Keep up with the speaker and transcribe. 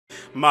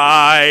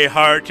My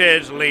heart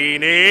is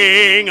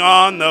leaning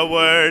on the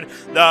word,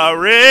 the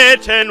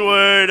written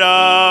word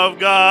of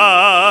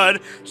God.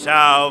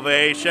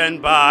 Salvation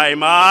by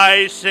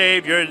my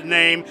Savior's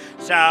name,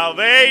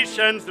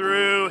 salvation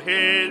through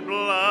his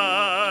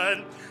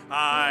blood.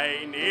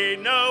 I need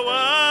no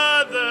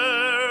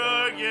other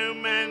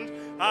argument,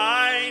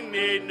 I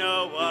need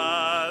no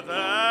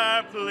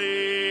other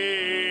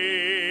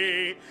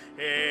plea.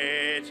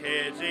 It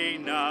is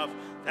enough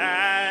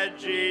that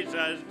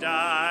Jesus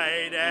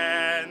died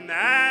and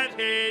that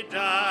he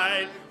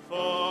died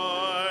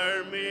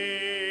for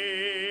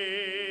me.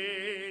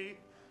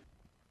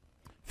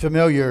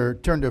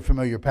 Turn to a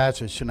familiar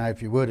passage tonight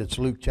if you would. It's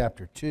Luke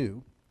chapter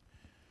 2.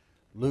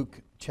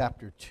 Luke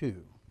chapter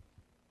 2.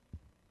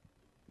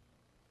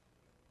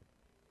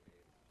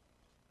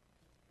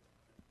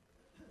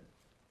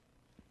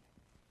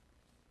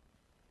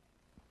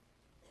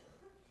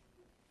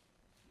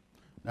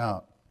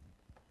 Now,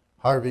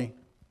 Harvey,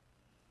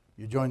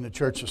 you joined the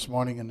church this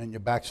morning and then you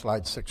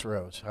backslide 6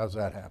 rows. How's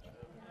that happen?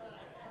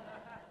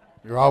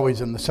 You're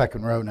always in the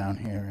second row down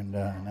here, and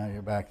now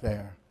you're back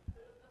there.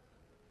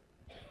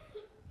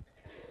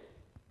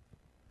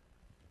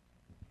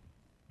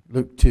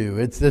 Luke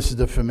 2. This is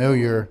the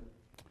familiar,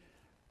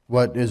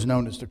 what is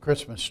known as the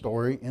Christmas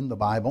story in the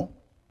Bible.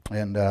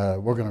 And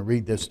we're going to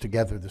read this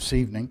together this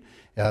evening.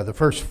 The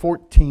first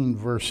 14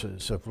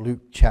 verses of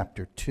Luke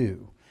chapter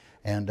 2.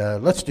 And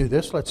let's do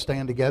this. Let's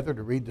stand together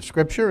to read the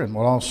scripture, and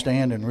we'll all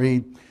stand and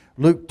read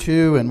Luke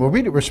 2, and we'll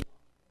read it.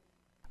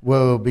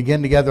 We'll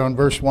begin together on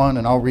verse 1,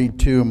 and I'll read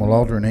 2, and we'll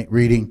alternate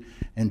reading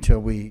until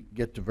we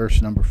get to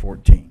verse number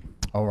 14.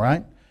 All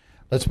right?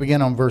 Let's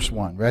begin on verse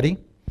 1. Ready?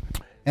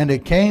 And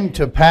it came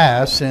to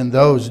pass in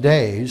those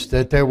days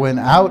that there went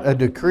out a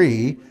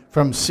decree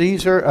from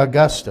Caesar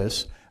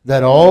Augustus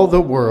that all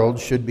the world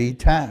should be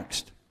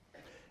taxed.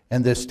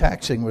 And this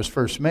taxing was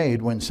first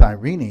made when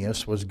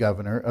Cyrenius was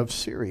governor of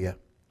Syria.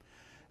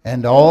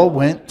 And all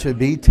went to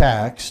be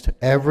taxed,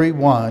 every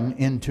one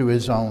into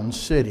his own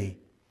city.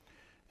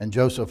 And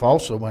Joseph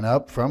also went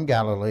up from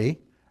Galilee,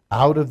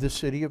 out of the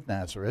city of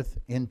Nazareth,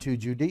 into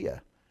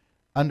Judea,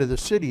 unto the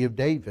city of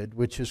David,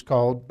 which is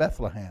called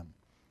Bethlehem,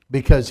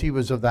 because he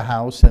was of the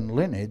house and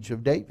lineage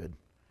of David,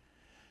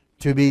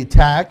 to be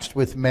taxed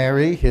with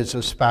Mary, his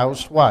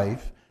espoused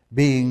wife,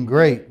 being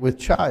great with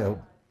child.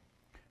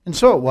 And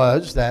so it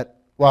was that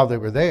while they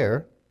were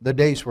there, the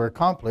days were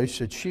accomplished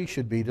that she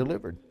should be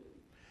delivered.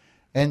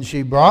 And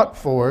she brought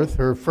forth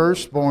her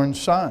firstborn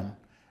son,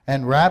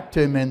 and wrapped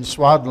him in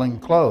swaddling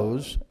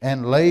clothes,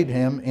 and laid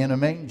him in a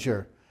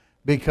manger,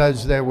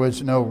 because there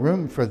was no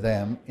room for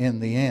them in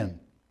the inn.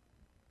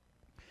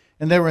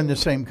 And there were in the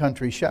same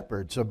country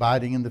shepherds,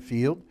 abiding in the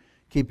field,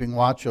 keeping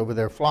watch over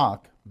their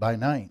flock by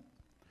night.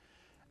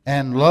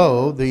 And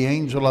lo, the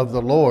angel of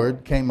the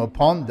Lord came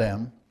upon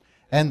them,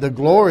 and the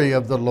glory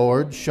of the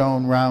Lord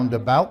shone round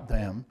about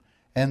them,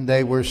 and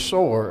they were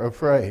sore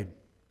afraid.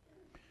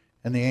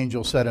 And the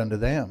angel said unto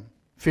them,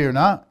 Fear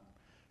not,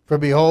 for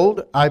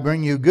behold, I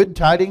bring you good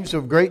tidings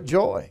of great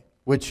joy,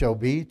 which shall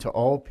be to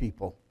all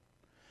people.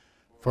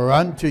 For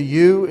unto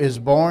you is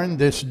born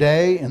this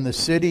day in the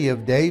city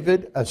of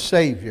David a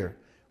Savior,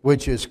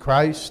 which is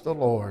Christ the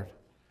Lord.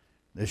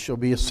 This shall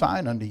be a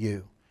sign unto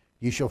you.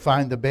 You shall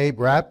find the babe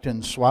wrapped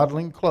in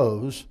swaddling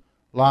clothes,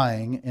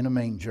 lying in a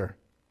manger.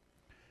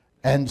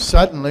 And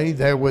suddenly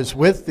there was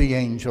with the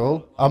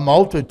angel a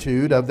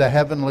multitude of the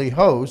heavenly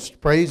host,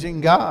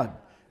 praising God,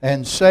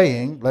 and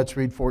saying, let's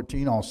read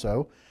 14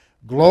 also,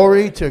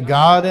 Glory to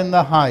God in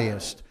the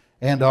highest,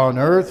 and on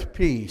earth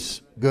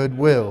peace,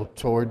 goodwill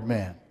toward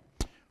men.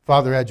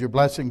 Father, add your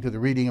blessing to the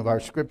reading of our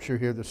scripture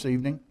here this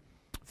evening.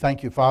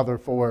 Thank you, Father,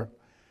 for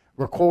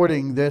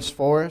recording this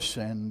for us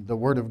and the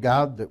Word of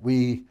God, that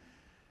we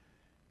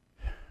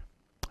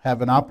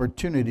have an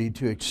opportunity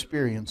to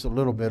experience a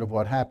little bit of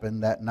what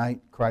happened that night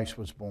Christ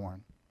was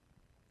born.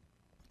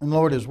 And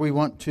Lord, as we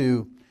want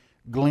to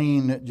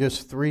glean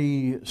just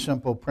 3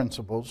 simple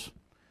principles,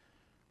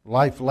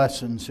 life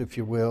lessons, if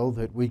you will,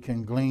 that we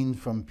can glean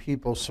from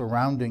people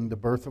surrounding the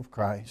birth of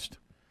Christ,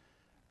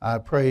 I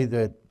pray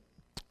that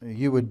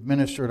you would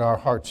minister to our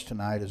hearts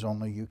tonight as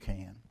only you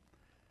can.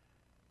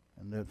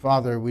 And that,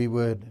 Father, we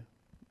would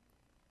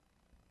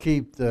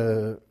keep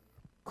the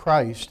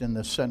Christ in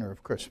the center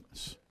of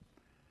Christmas,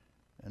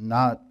 and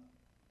not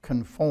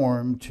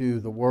conform to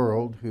the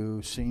world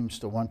who seems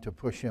to want to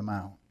push him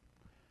out.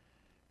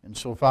 And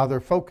so, Father,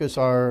 focus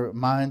our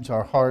minds,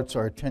 our hearts,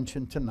 our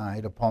attention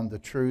tonight upon the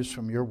truths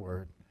from your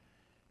word.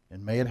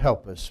 And may it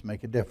help us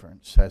make a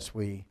difference as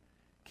we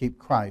keep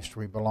Christ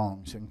where he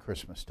belongs in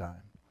Christmas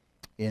time.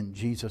 In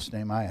Jesus'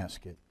 name I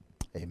ask it.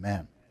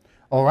 Amen.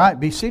 All right,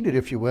 be seated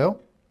if you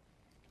will.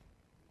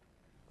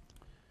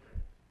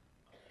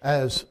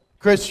 As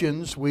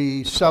Christians,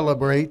 we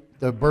celebrate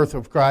the birth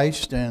of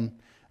Christ, and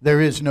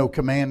there is no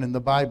command in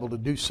the Bible to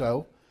do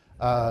so,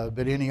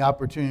 but any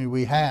opportunity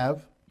we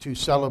have to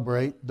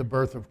celebrate the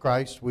birth of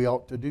Christ, we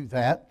ought to do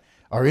that,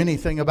 or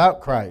anything about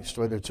Christ,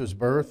 whether it's his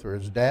birth or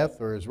his death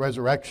or his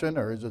resurrection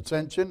or his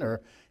ascension or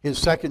His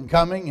second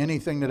coming,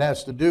 anything that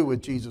has to do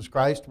with Jesus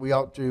Christ, we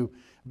ought to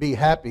be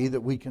happy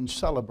that we can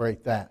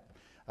celebrate that.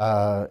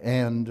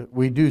 And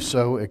we do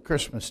so at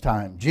Christmas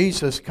time.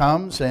 Jesus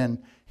comes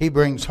and He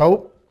brings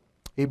hope.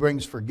 He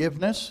brings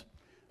forgiveness.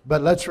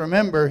 But let's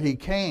remember, He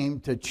came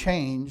to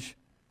change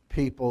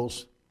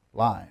people's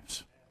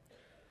lives.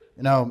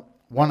 You know,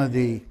 one of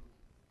the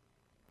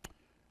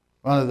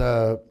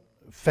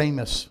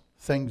famous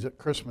things at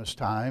Christmas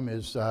time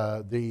is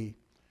the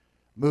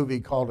movie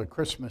called A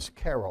Christmas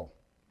Carol,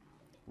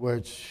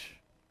 which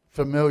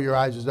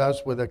familiarizes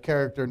us with a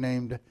character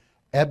named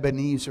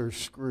Ebenezer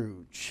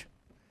Scrooge.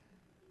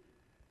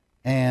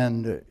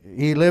 And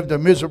he lived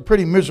a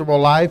pretty miserable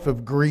life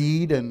of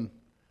greed and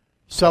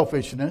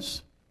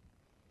selfishness.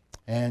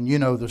 And you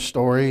know the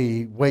story.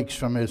 He wakes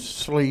from his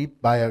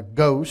sleep by a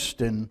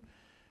ghost, and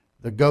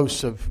the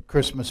ghosts of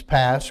Christmas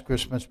past,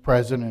 Christmas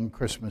present, and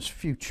Christmas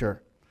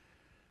future.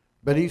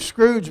 But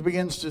Scrooge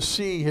begins to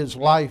see his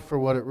life for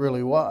what it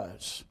really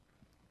was.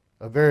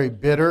 A very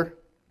bitter,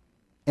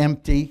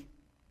 empty,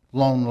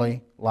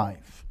 lonely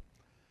life.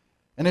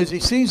 And as he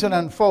sees it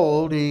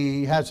unfold,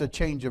 he has a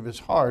change of his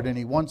heart, and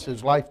he wants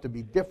his life to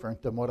be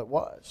different than what it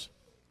was.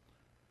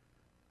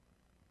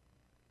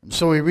 And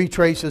so he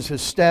retraces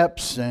his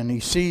steps, and he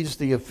sees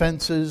the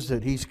offenses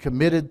that he's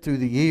committed through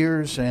the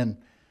years, and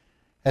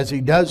as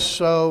he does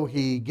so,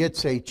 he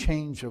gets a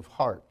change of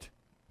heart.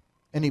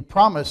 And he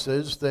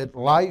promises that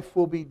life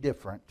will be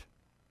different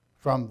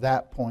from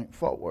that point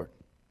forward.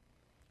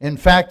 In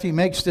fact, he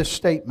makes this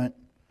statement: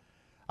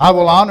 I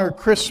will honor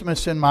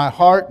Christmas in my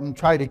heart and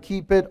try to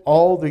keep it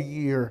all the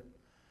year.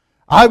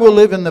 I will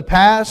live in the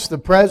past, the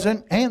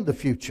present, and the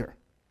future.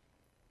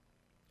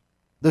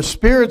 The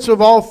spirits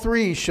of all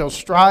three shall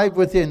strive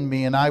within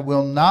me, and I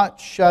will not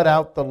shut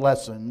out the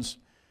lessons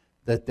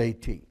that they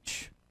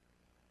teach.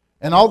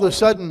 And all of a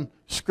sudden,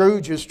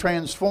 Scrooge is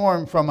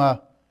transformed from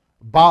a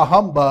bah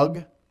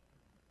humbug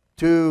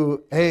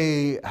to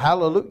a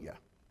hallelujah.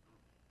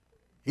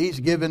 He's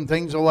giving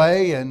things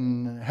away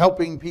and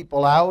helping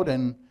people out,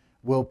 and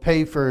will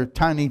pay for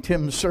Tiny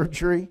Tim's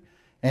surgery,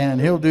 and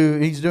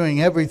he's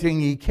doing everything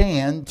he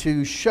can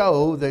to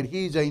show that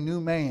he's a new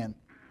man.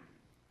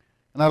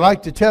 And I'd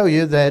like to tell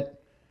you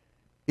that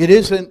it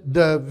isn't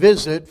the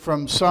visit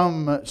from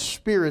some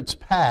spirit's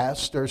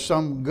past or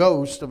some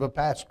ghost of a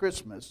past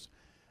Christmas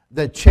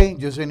that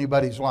changes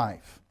anybody's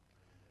life.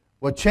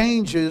 What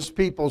changes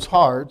people's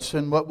hearts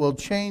and what will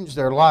change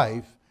their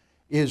life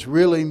is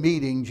really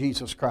meeting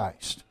Jesus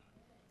Christ.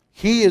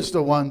 He is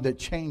the one that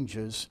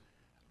changes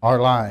our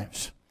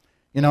lives.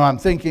 You know, I'm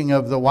thinking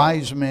of the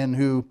wise men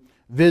who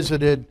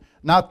visited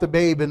not the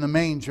babe in the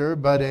manger,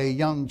 but a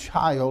young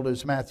child,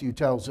 as Matthew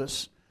tells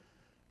us.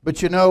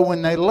 But you know,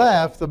 when they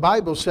left, the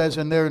Bible says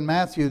in there in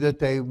Matthew that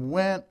they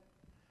went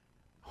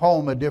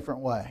home a different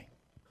way.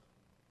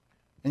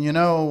 And you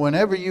know,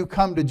 whenever you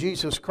come to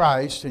Jesus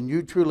Christ and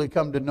you truly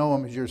come to know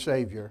Him as your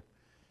Savior,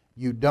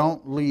 you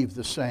don't leave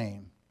the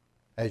same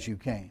as you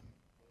came.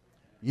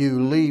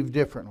 You leave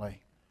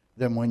differently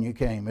than when you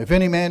came. If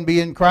any man be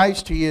in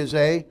Christ, he is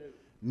a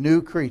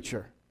new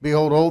creature.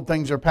 Behold, old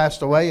things are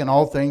passed away and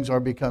all things are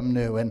become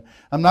new. And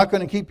I'm not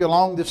going to keep you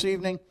long this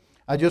evening.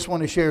 I just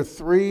want to share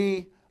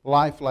 3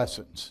 life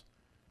lessons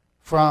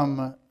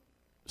from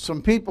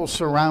some people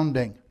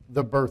surrounding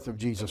the birth of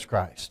Jesus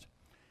Christ.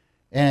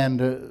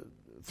 And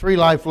 3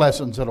 life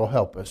lessons that will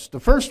help us. The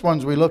first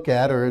ones we look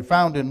at are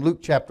found in Luke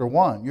chapter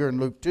 1. You're in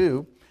Luke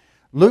 2.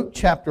 Luke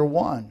chapter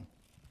 1.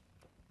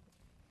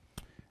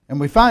 And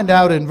we find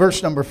out in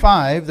verse number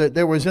 5 that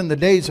there was in the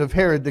days of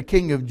Herod the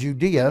king of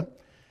Judea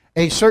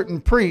a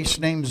certain priest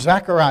named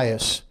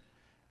Zacharias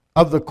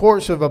of the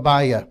course of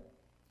Abiah.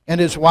 And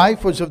his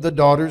wife was of the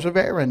daughters of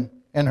Aaron,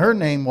 and her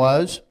name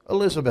was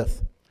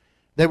Elizabeth.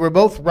 They were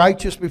both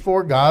righteous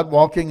before God,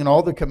 walking in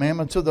all the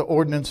commandments of the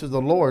ordinance of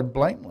the Lord,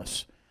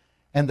 blameless.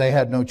 And they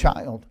had no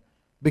child,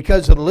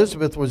 because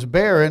Elizabeth was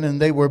barren,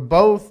 and they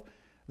both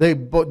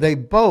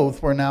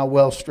were now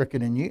well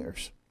stricken in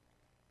years.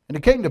 And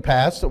it came to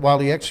pass that while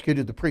he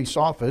executed the priest's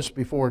office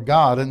before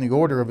God in the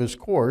order of his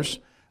course,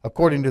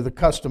 according to the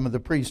custom of the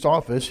priest's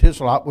office,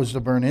 his lot was to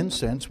burn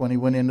incense when he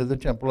went into the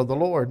temple of the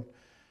Lord.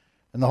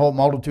 And the whole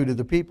multitude of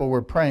the people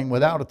were praying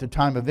without at the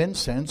time of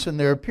incense, and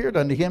there appeared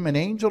unto him an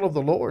angel of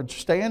the Lord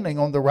standing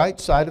on the right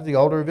side of the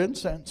altar of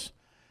incense.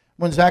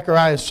 When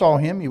Zacharias saw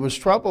him, he was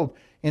troubled,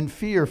 and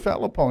fear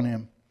fell upon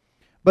him.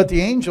 But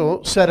the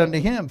angel said unto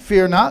him,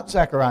 Fear not,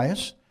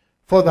 Zacharias,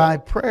 for thy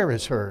prayer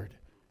is heard.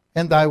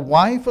 And thy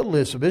wife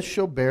Elizabeth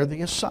shall bear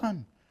thee a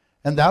son,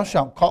 and thou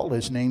shalt call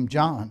his name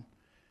John.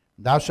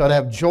 Thou shalt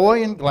have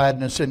joy and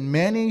gladness, and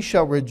many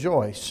shall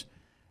rejoice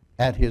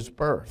at his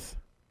birth.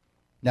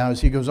 Now,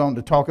 as he goes on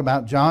to talk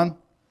about John,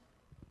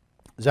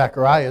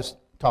 Zacharias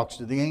talks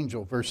to the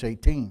angel, verse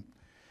 18.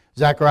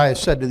 Zacharias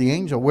said to the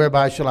angel,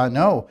 Whereby shall I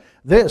know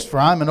this? For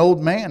I am an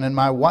old man, and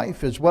my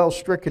wife is well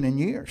stricken in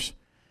years.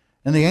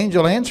 And the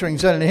angel answering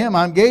said unto him,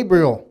 I'm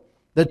Gabriel,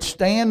 that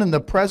stand in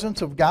the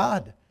presence of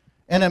God,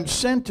 and am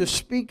sent to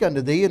speak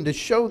unto thee and to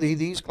show thee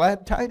these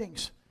glad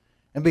tidings.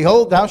 And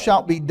behold, thou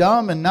shalt be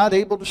dumb and not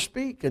able to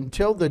speak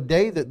until the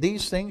day that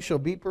these things shall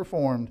be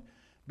performed,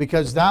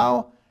 because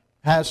thou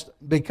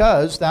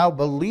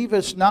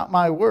believest not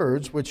my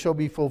words, which shall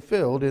be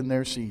fulfilled in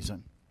their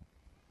season.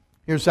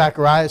 Here's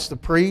Zacharias the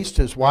priest,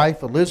 his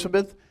wife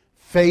Elizabeth,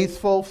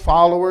 faithful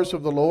followers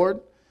of the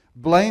Lord,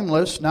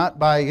 blameless, not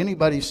by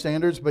anybody's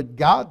standards, but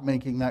God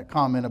making that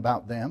comment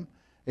about them.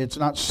 It's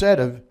not said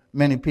of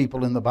many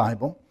people in the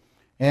Bible.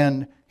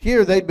 And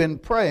here they'd been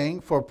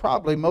praying for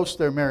probably most of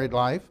their married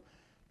life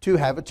to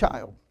have a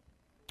child.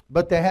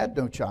 But they had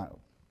no child.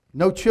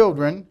 No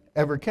children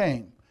ever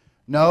came.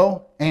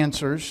 No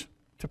answers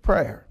to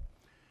prayer.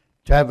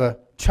 To have a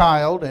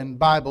child in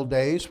Bible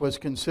days was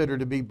considered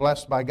to be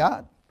blessed by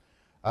God.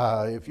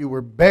 If you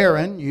were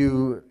barren,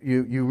 you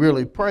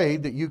really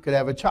prayed that you could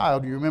have a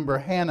child. You remember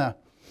Hannah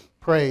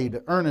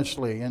prayed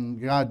earnestly, and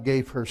God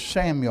gave her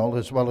Samuel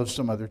as well as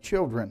some other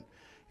children.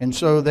 And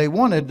so they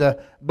wanted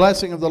the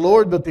blessing of the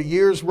Lord, but the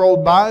years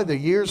rolled by, the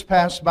years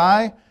passed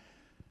by,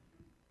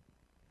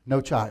 no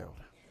child.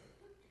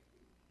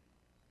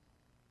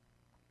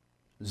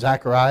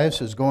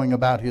 Zacharias is going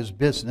about his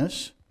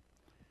business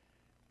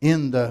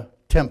in the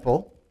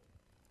temple.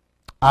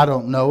 I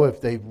don't know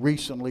if they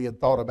recently had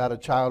thought about a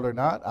child or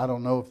not. I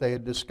don't know if they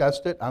had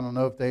discussed it. I don't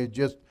know if they had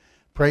just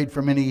prayed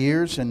for many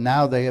years and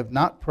now they have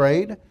not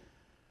prayed.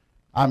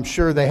 I'm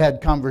sure they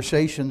had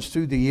conversations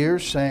through the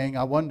years saying,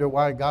 I wonder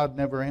why God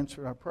never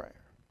answered our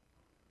prayer.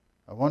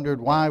 I wondered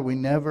why we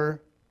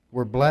never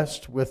were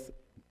blessed with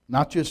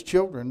not just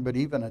children, but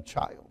even a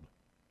child.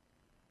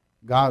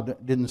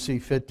 God didn't see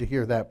fit to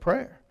hear that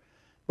prayer.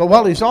 But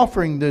while he's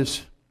offering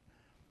this,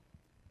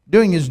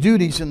 doing his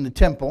duties in the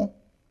temple,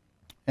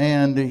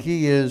 and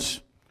he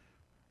is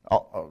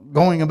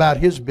going about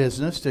his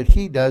business that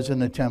he does in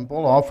the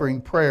temple,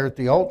 offering prayer at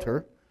the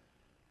altar,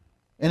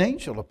 an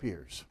angel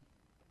appears,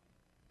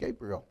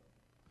 Gabriel.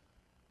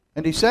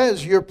 And he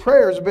says, your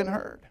prayer has been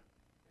heard.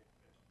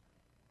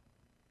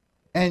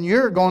 And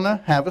you're going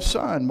to have a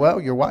son. Well,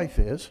 your wife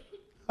is.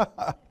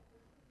 That'd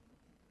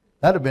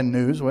have been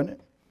news, wouldn't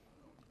it?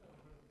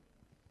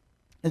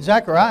 And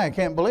Zechariah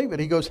can't believe it.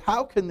 He goes,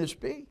 how can this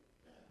be?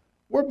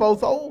 We're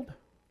both old.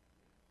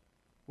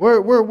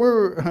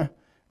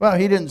 Well,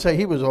 he didn't say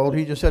he was old.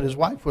 He just said his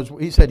wife was.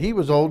 He said he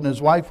was old and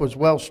his wife was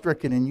well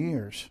stricken in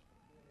years.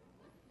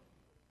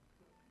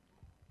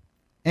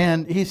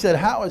 And he said,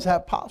 how is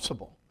that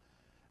possible?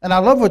 And I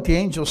love what the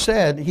angel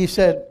said. He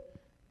said,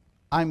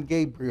 I'm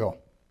Gabriel.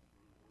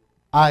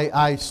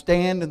 I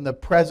stand in the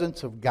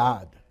presence of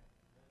God.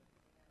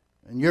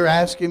 And you're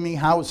asking me,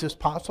 how is this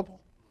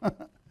possible?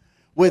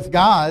 With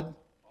God,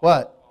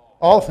 what?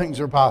 All things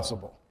are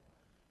possible.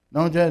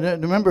 Don't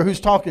remember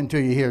who's talking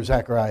to you here,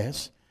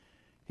 Zacharias.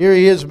 Here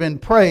he has been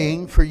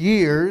praying for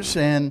years,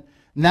 and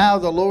now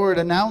the Lord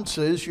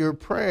announces your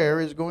prayer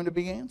is going to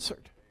be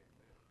answered.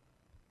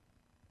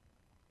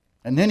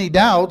 And then he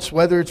doubts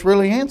whether it's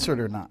really answered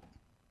or not.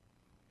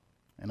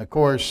 And of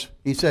course,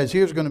 he says,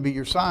 here's going to be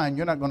your sign.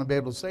 You're not going to be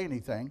able to say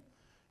anything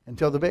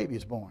until the baby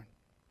is born.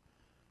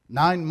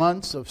 9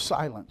 months of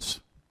silence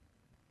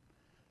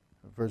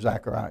for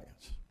Zacharias.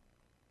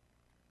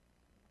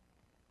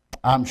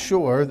 I'm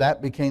sure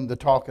that became the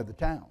talk of the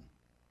town.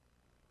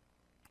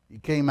 He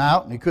came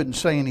out and he couldn't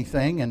say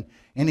anything, and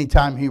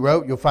anytime he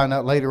wrote, you'll find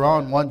out later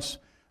on, once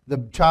the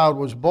child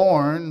was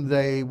born,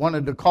 they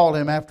wanted to call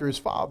him after his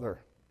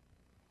father.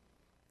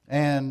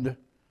 And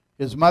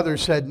his mother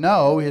said,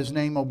 no, his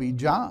name will be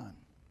John.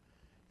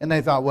 And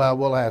they thought, well,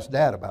 we'll ask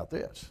Dad about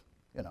this.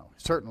 You know,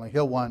 certainly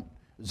he'll want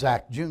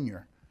Zach Jr.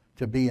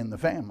 to be in the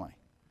family.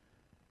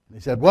 They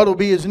said, what will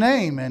be his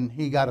name? And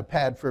he got a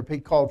pad he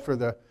called for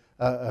the,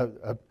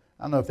 I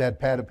don't know if they had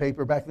pad of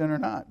paper back then or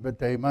not, but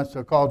they must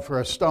have called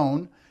for a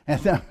stone.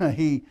 And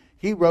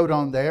he wrote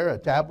on there, a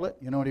tablet,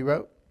 you know what he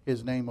wrote?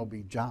 His name will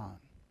be John.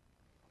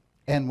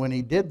 And when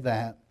he did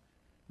that,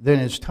 then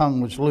his tongue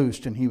was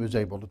loosed and he was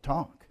able to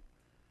talk.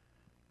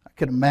 I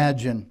could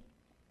imagine,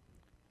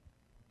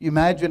 you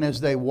imagine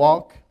as they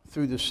walk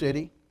through the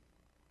city,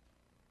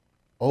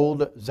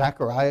 old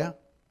Zachariah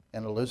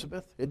and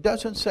Elizabeth. It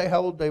doesn't say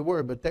how old they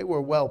were, but they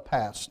were well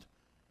past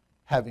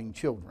having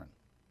children.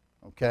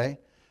 Okay?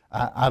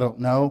 I don't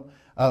know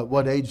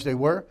what age they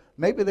were.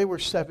 Maybe they were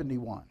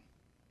 71.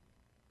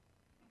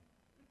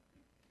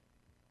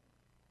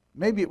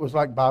 Maybe it was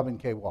like Bob and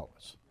Kay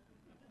Wallace.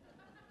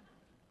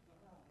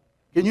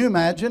 Can you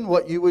imagine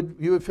what you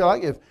would feel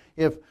like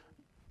if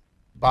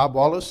Bob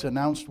Wallace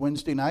announced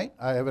Wednesday night,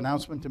 I have an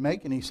announcement to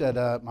make, and he said,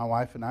 my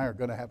wife and I are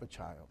going to have a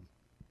child.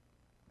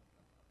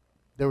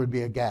 There would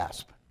be a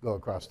gasp go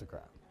across the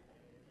crowd.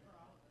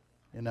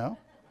 You know?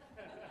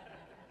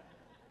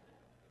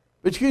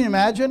 But can you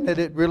imagine that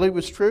it really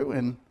was true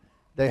and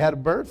they had a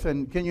birth?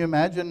 And can you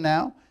imagine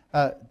now,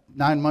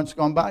 9 months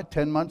gone by,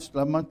 10 months,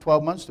 11 months,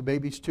 12 months, the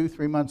baby's 2,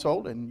 3 months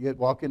old, and you'd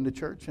walk into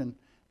church and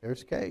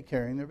there's Kay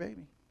carrying their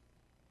baby.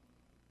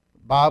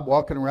 Bob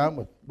walking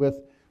around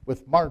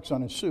with marks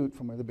on his suit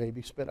from where the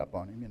baby spit up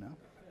on him, you know.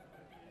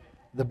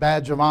 The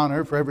badge of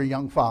honor for every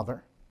young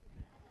father.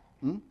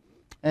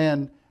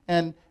 And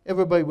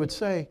everybody would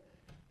say,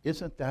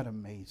 isn't that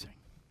amazing?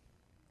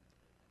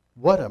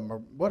 What a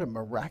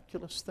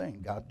miraculous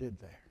thing God did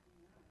there.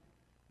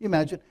 You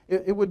imagine,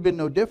 it would have been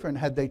no different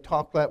had they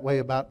talked that way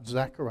about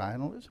Zechariah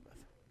and Elizabeth.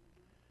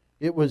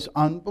 It was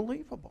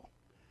unbelievable.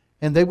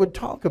 And they would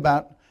talk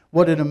about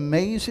what an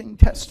amazing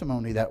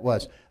testimony that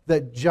was.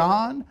 That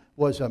John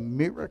was a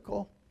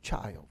miracle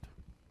child.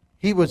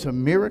 He was a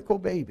miracle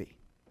baby.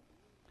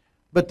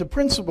 But the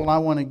principle I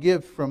want to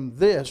give from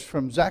this,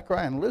 from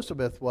Zechariah and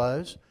Elizabeth,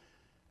 was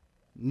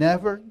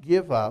never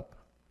give up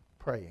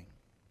praying.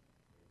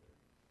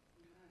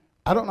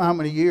 I don't know how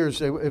many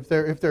years, if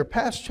they're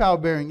past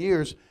childbearing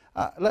years,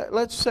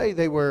 let's say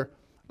they were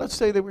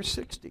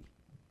 60.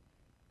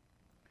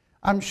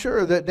 I'm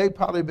sure that they've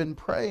probably been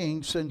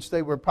praying since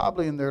they were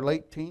probably in their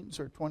late teens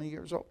or 20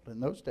 years old in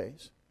those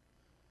days.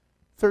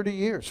 30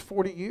 years,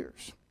 40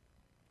 years.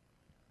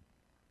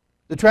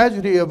 The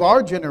tragedy of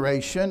our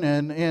generation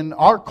and in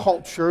our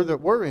culture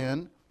that we're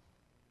in,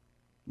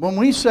 when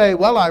we say,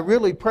 well, I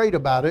really prayed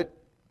about it,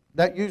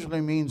 that usually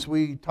means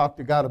we talked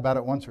to God about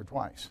it once or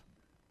twice.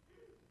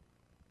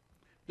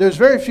 There's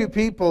very few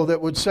people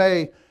that would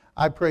say,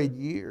 I prayed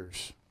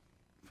years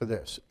for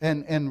this,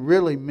 and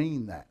really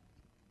mean that.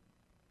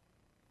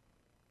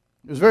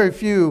 There's very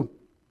few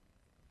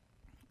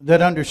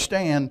that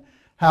understand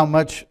how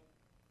much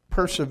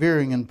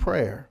persevering in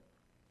prayer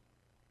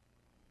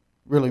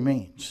really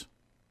means.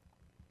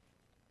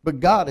 But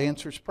God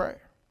answers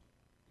prayer.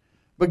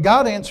 But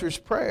God answers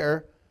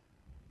prayer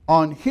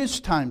on His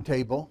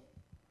timetable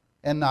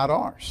and not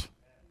ours.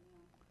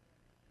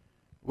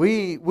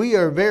 We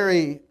are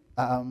very,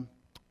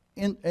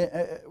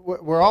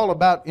 we're all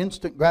about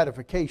instant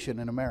gratification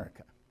in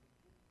America.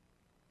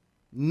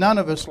 None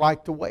of us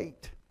like to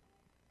wait.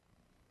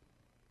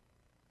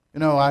 You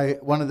know,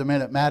 one of the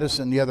men at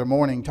Madison the other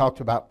morning talked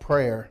about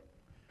prayer.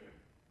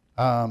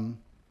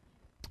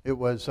 It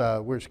was,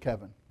 where's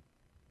Kevin?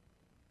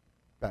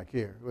 Back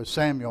here. It was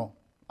Samuel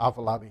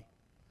Afalabi.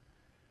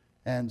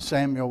 And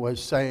Samuel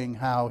was saying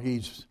how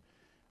he's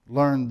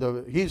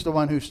the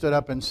one who stood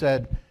up and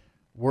said,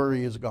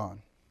 worry is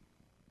gone.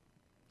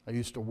 I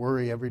used to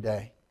worry every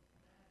day.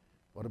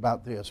 What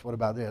about this? What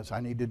about this? I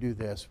need to do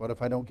this. What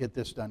if I don't get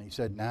this done? He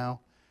said, now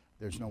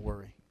there's no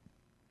worry.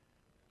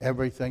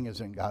 Everything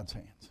is in God's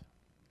hands.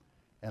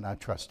 And I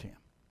trust Him.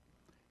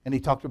 And he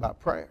talked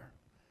about prayer.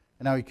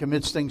 And how he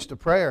commits things to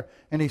prayer.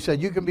 And he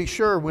said, you can be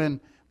sure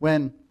when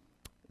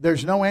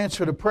there's no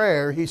answer to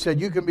prayer, he said,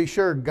 you can be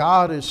sure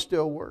God is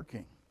still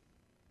working.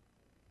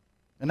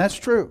 And that's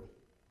true.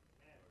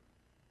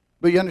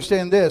 But you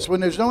understand this.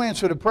 When there's no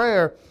answer to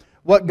prayer,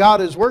 what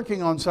God is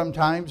working on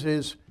sometimes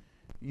is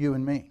you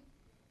and me.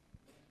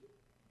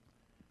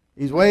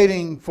 He's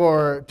waiting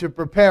to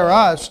prepare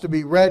us to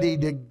be ready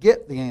to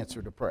get the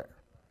answer to prayer.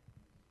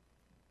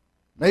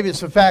 Maybe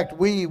it's the fact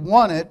we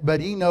want it, but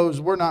He knows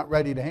we're not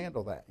ready to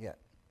handle that yet.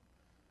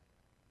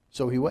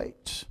 So He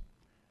waits.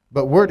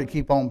 But we're to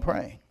keep on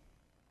praying.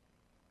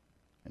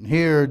 And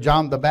here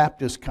John the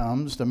Baptist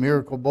comes, the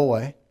miracle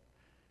boy,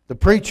 the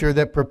preacher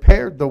that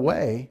prepared the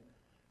way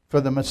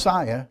for the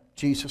Messiah,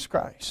 Jesus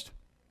Christ.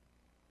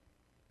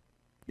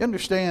 You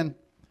understand,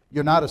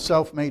 you're not a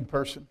self-made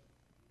person.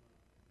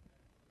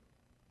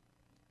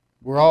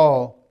 We're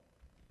all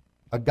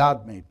a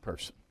God-made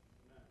person.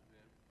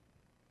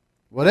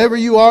 Whatever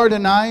you are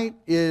tonight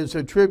is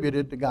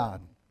attributed to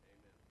God,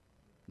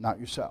 not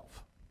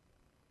yourself.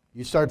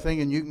 You start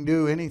thinking you can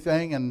do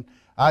anything and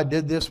I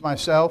did this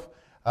myself.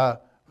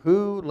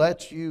 Who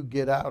lets you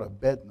get out of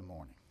bed in the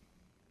morning?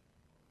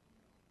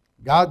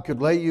 God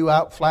could lay you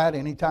out flat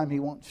anytime He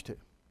wants to.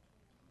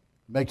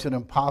 Makes it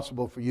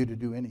impossible for you to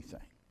do anything.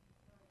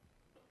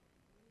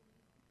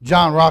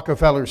 John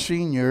Rockefeller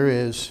Sr.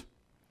 is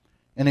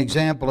an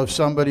example of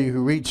somebody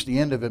who reached the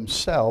end of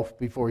himself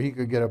before he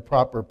could get a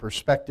proper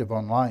perspective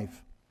on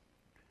life.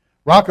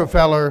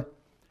 Rockefeller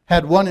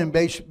had one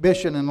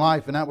ambition in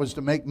life, and that was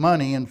to make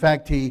money. In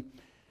fact, he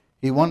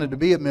wanted to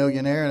be a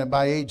millionaire, and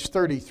by age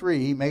 33,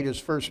 he made his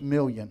first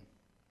million.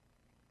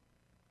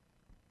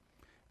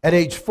 At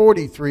age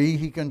 43,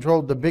 he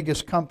controlled the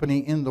biggest company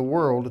in the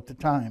world at the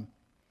time.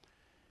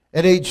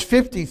 At age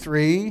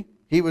 53,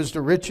 he was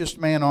the richest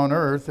man on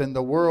earth and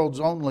the world's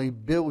only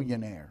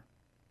billionaire.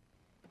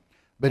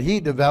 But he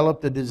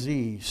developed a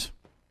disease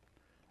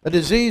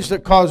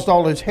that caused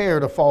all his hair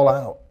to fall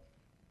out.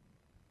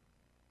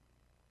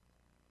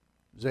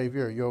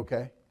 Xavier, are you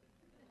okay?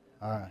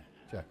 All right,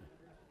 check.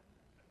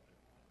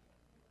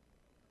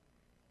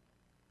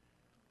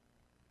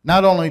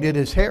 Not only did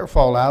his hair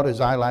fall out,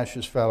 his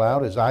eyelashes fell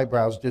out, his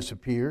eyebrows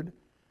disappeared.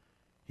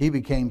 He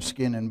became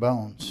skin and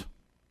bones.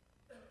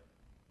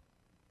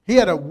 He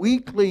had a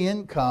weekly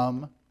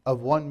income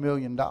of $1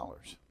 million.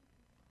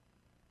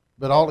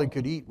 But all he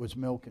could eat was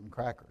milk and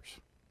crackers.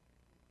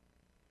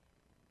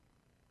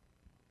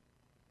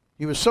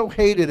 He was so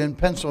hated in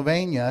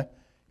Pennsylvania,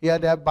 he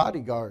had to have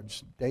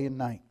bodyguards day and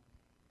night.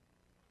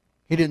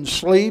 He didn't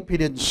sleep, he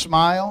didn't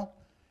smile,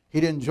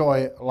 he didn't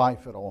enjoy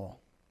life at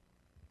all.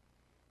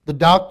 The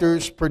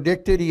doctors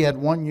predicted he had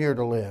 1 year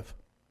to live.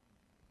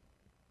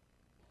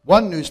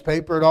 One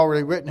newspaper had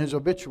already written his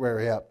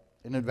obituary up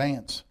in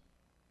advance.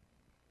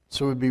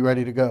 so we'd be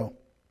ready to go.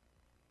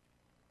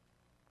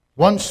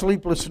 One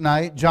sleepless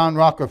night, John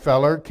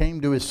Rockefeller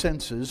came to his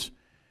senses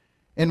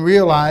and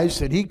realized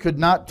that he could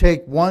not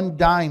take one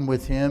dime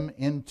with him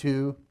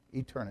into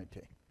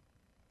eternity.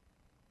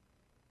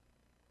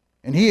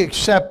 And he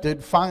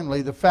accepted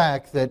finally the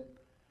fact that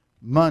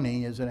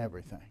money isn't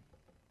everything.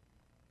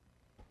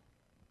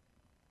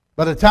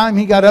 By the time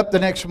he got up the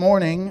next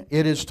morning,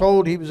 it is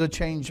told he was a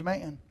changed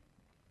man.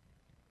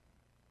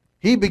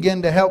 He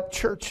began to help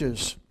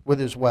churches with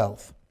his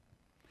wealth.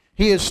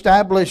 He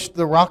established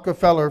the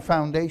Rockefeller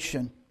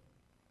Foundation.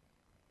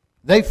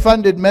 They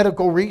funded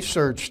medical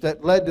research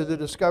that led to the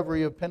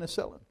discovery of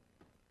penicillin.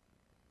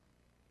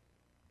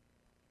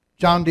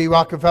 John D.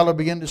 Rockefeller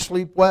began to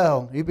sleep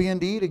well. He began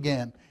to eat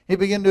again. He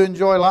began to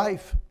enjoy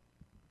life.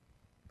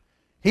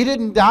 He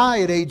didn't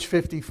die at age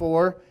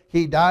 54.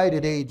 He died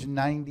at age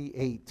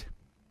 98.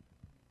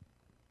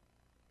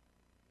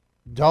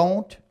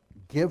 Don't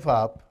give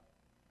up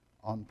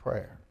on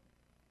prayer.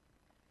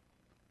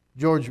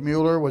 George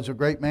Mueller was a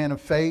great man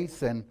of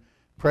faith and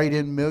prayed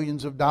in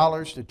millions of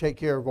dollars to take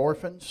care of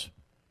orphans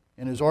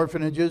in his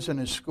orphanages and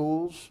his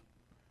schools.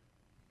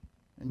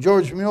 And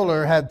George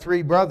Mueller had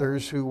 3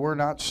 brothers who were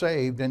not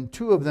saved, and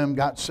 2 of them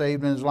got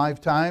saved in his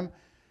lifetime.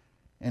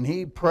 And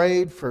he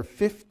prayed for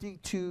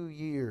 52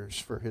 years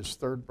for his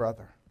 3rd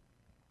brother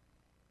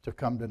to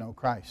come to know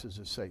Christ as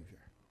his Savior.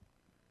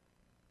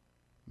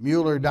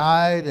 Mueller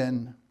died,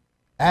 and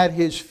at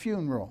his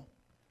funeral,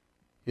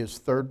 his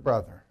 3rd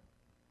brother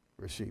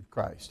received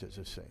Christ as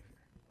his Savior.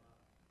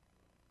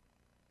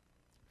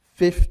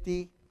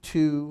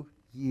 52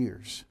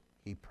 years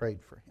he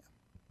prayed for him.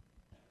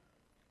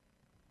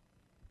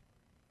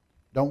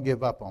 Don't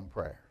give up on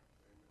prayer.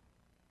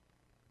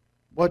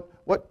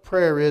 What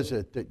prayer is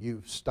it that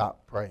you've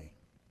stopped praying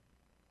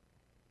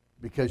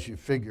because you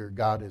figure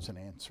God isn't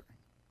answering?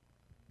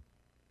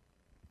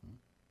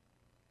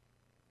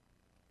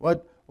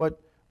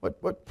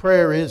 What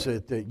prayer is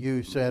it that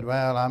you said,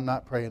 well, I'm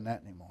not praying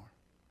that anymore?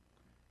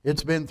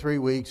 It's been 3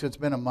 weeks, it's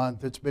been a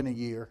month, it's been a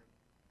year.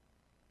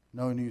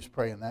 No use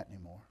praying that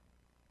anymore.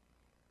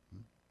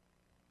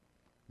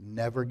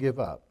 Never give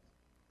up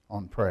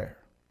on prayer.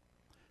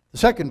 The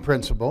second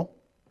principle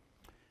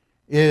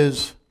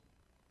is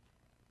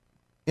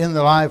in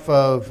the life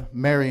of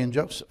Mary and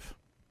Joseph,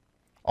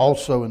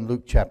 also in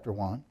Luke chapter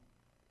 1.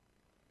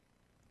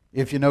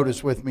 If you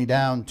notice with me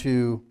down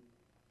to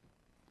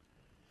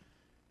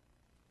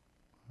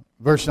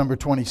verse number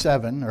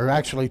 27, or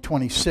actually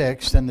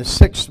 26, in the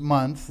 6th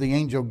month, the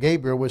angel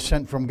Gabriel was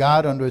sent from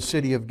God unto a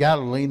city of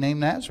Galilee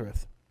named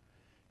Nazareth,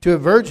 to a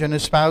virgin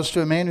espoused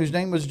to a man whose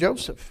name was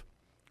Joseph,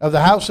 of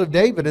the house of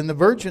David, and the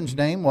virgin's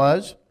name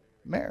was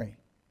Mary.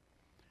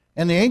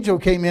 And the angel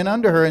came in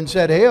unto her and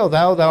said, Hail,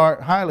 thou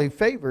art highly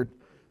favored.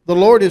 The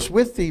Lord is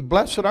with thee.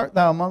 Blessed art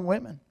thou among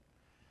women.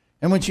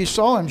 And when she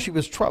saw him, she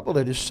was troubled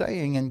at his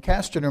saying, and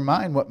cast in her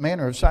mind what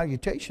manner of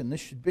salutation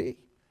this should be.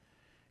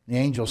 The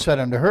angel said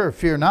unto her,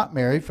 Fear not,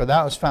 Mary, for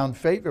thou hast found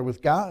favor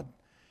with God.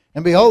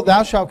 And behold,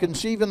 thou shalt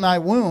conceive in thy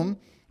womb,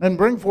 and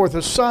bring forth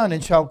a son,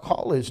 and shalt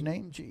call his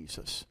name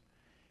Jesus.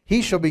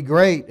 He shall be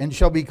great, and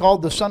shall be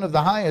called the Son of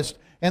the Highest.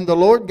 And the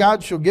Lord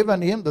God shall give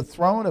unto him the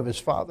throne of his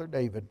father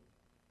David.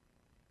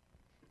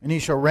 And he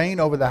shall reign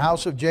over the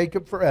house of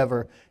Jacob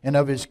forever, and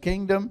of his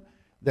kingdom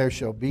there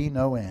shall be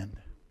no end.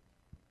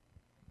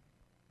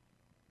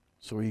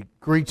 So he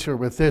greets her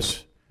with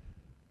this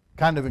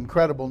kind of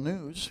incredible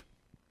news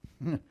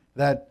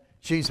that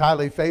she's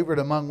highly favored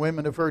among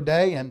women of her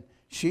day, and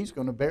she's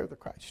going to bear the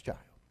Christ child.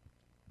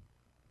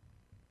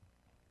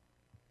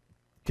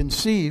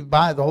 Conceived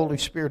by the Holy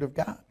Spirit of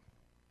God.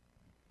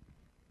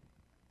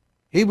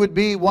 He would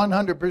be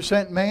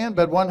 100% man,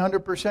 but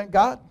 100%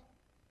 God.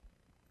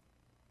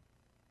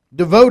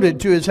 Devoted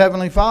to his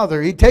heavenly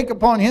Father. He'd take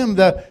upon him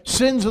the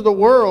sins of the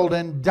world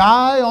and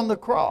die on the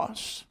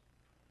cross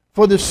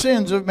for the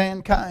sins of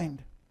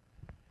mankind.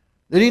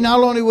 That he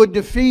not only would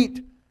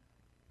defeat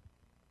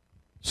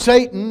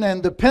Satan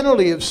and the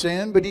penalty of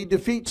sin, but he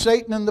defeats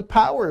Satan and the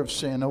power of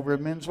sin over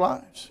men's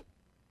lives.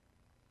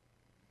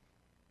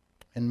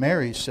 And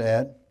Mary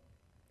said,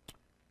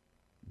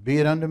 Be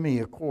it unto me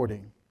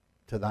according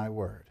to thy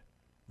word.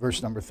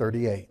 Verse number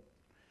 38.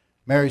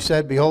 Mary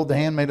said, Behold, the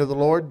handmaid of the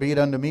Lord, be it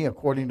unto me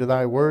according to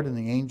thy word. And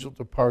the angel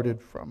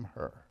departed from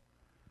her.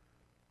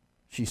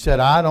 She said,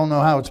 I don't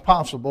know how it's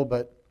possible,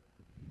 but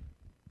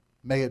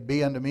may it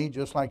be unto me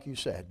just like you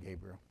said,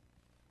 Gabriel.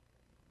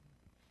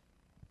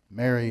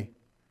 Mary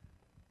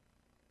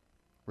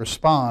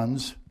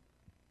responds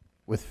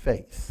with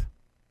faith.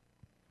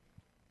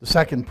 The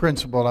second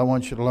principle I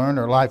want you to learn,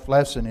 or life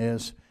lesson,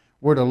 is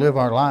we're to live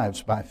our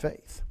lives by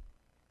faith.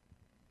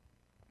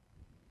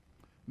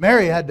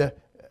 Mary had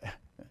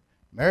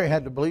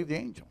to believe the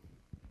angel.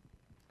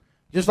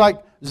 Just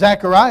like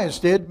Zacharias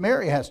did,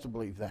 Mary has to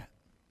believe that.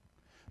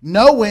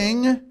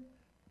 Knowing,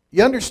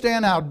 you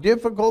understand how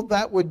difficult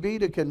that would be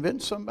to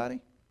convince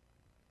somebody?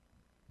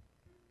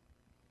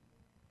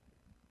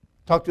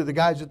 Talked to the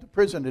guys at the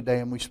prison today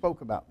and we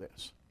spoke about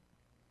this.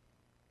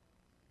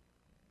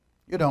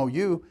 You know,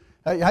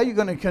 how are you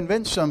going to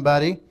convince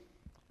somebody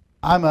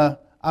I'm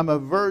a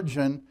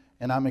virgin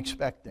and I'm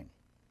expecting.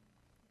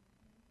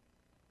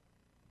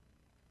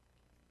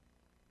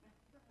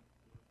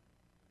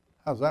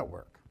 How's that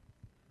work?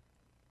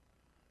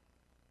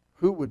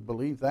 Who would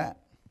believe that?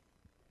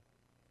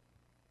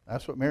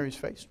 That's what Mary's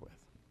faced with.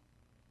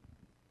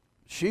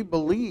 She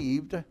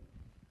believed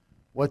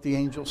what the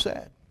angel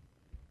said.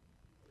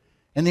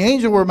 And the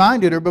angel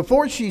reminded her,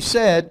 before she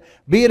said,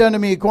 be it unto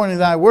me according to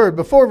thy word,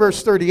 before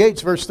verse 38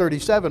 is verse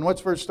 37.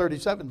 What's verse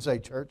 37 say,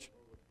 church?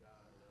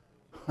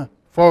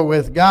 For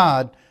with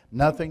God,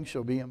 nothing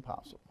shall be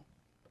impossible.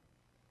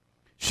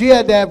 She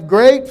had to have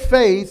great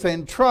faith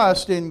and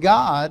trust in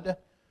God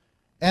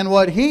and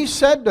what He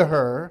said to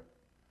her,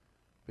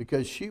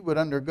 because she would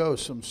undergo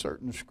some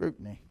certain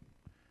scrutiny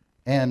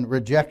and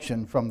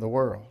rejection from the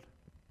world.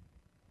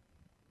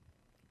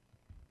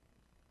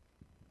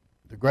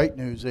 The great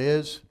news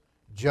is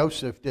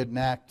Joseph didn't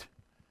act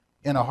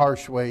in a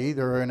harsh way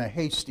either, or in a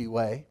hasty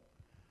way.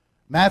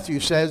 Matthew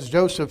says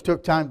Joseph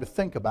took time to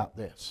think about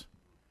this.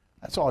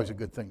 That's always a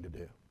good thing to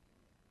do.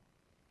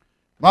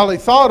 While he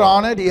thought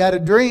on it, he had a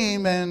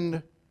dream,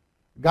 and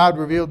God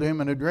revealed to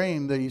him in a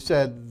dream that He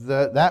said,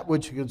 that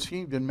which you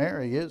conceived in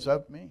Mary is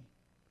of me.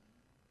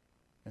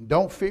 And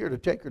don't fear to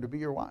take her to be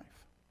your wife.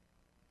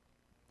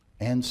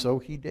 And so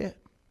he did.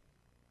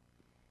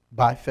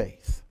 By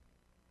faith.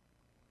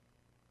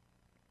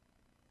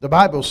 The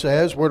Bible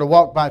says we're to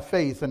walk by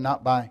faith and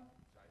not by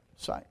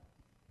sight.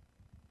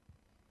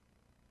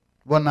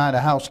 One night a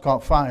house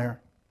caught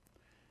fire,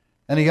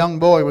 and a young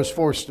boy was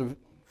forced to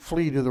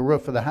flee to the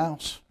roof of the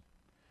house.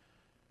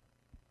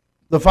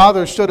 The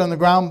father stood on the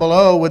ground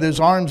below with his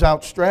arms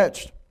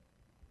outstretched.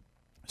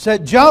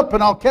 Said, jump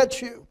and I'll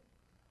catch you.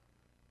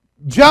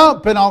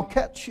 Jump and I'll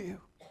catch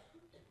you.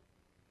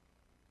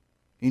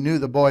 He knew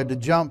the boy had to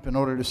jump in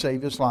order to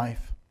save his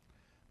life.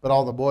 But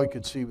all the boy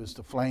could see was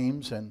the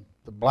flames and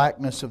the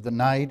blackness of the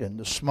night and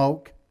the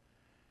smoke.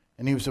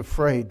 And he was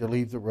afraid to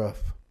leave the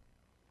roof.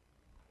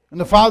 And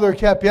the father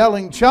kept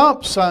yelling,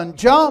 jump, son,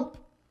 jump.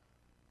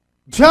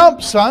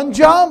 Jump, son,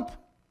 jump.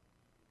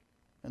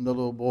 And the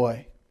little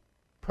boy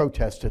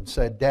protested and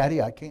said,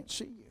 Daddy, I can't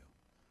see you.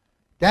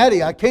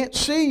 Daddy, I can't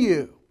see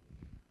you.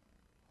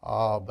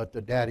 Oh, but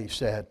the daddy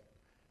said,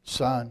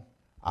 son,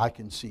 I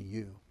can see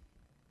you.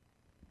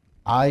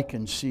 I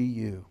can see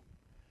you.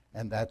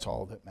 And that's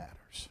all that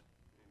matters.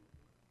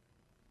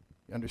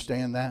 You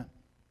understand that?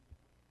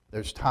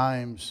 There's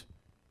times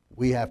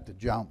we have to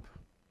jump.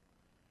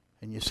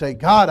 And you say,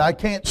 God, I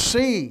can't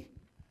see.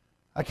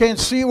 I can't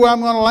see where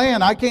I'm going to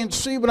land. I can't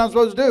see what I'm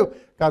supposed to do.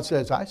 God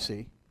says, I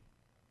see.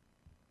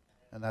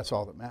 And that's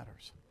all that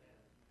matters.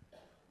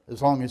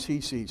 As long as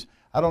He sees.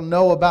 I don't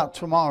know about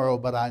tomorrow,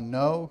 but I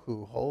know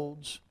who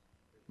holds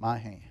my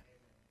hand.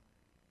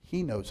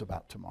 He knows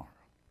about tomorrow.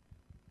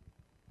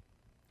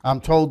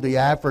 I'm told the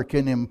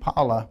African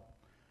impala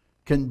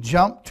can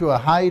jump to a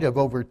height of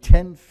over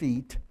 10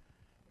 feet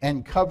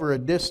and cover a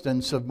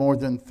distance of more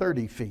than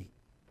 30 feet.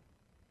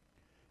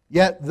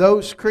 Yet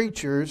those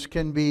creatures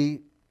can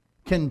be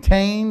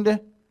contained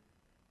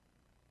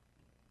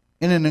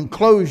in an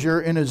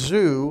enclosure in a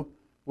zoo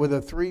with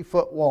a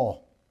 3-foot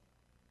wall.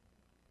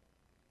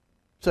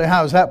 So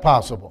how is that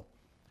possible?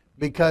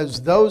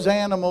 Because those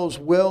animals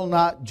will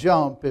not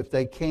jump if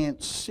they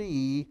can't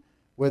see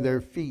where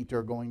their feet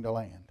are going to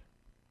land.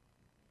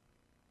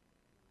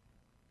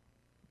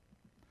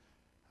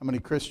 How many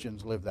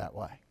Christians live that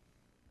way?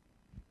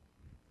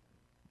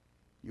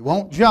 You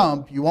won't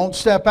jump, you won't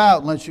step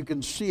out unless you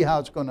can see how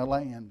it's going to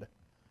land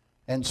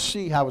and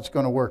see how it's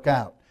going to work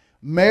out.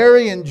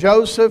 Mary and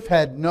Joseph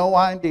had no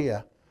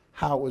idea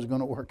how it was going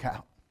to work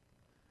out.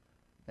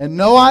 And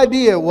no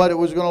idea what it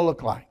was going to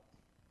look like.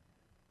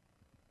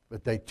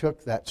 But they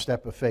took that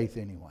step of faith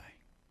anyway.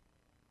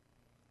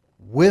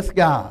 With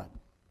God,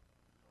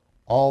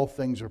 all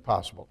things are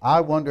possible.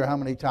 I wonder how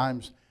many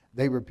times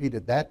they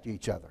repeated that to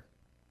each other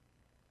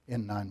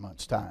in 9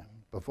 months' time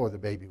before the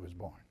baby was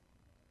born.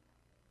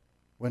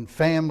 When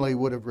family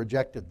would have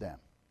rejected them.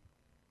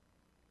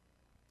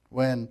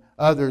 When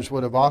others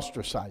would have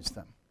ostracized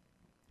them.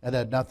 It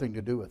had nothing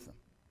to do with them.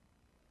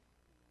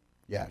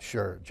 Yeah,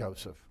 sure,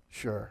 Joseph,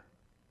 sure.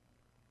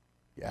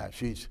 Yeah,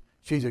 she's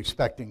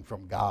expecting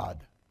from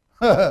God.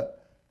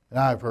 And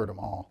I've heard them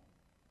all.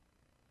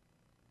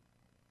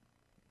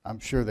 I'm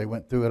sure they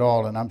went through it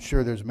all, and I'm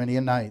sure there's many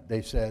a night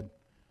they said,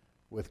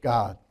 with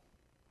God,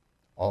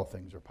 all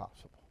things are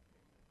possible.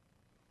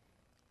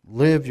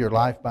 Live your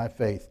life by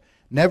faith.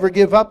 Never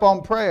give up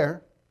on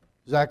prayer,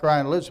 Zachariah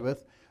and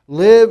Elizabeth.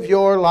 Live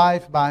your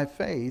life by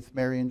faith,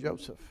 Mary and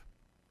Joseph.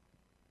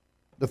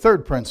 The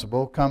third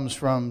principle comes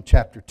from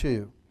chapter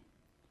 2.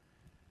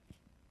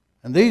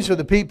 And these are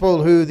the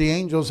people who the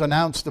angels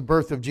announced the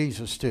birth of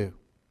Jesus to.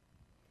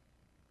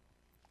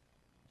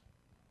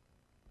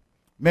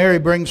 Mary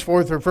brings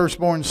forth her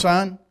firstborn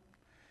son.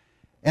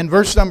 In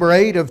verse number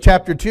 8 of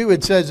chapter 2,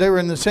 it says they were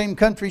in the same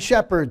country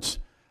shepherds,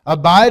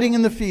 abiding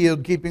in the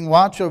field, keeping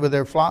watch over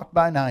their flock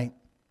by night.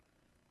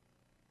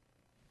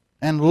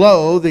 And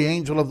lo, the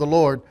angel of the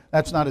Lord.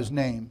 That's not his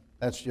name.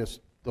 That's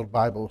just the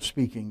Bible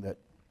speaking that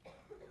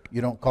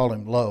You don't call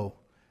him low.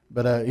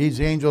 But he's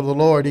the angel of the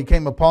Lord. He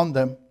came upon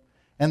them.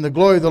 And the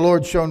glory of the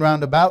Lord shone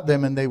round about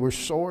them, and they were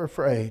sore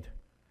afraid.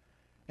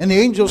 And the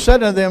angel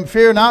said unto them,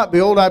 Fear not,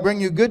 behold, I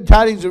bring you good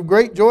tidings of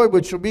great joy,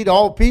 which shall be to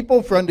all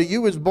people. For unto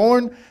you is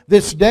born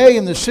this day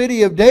in the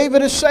city of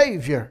David a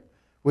Savior,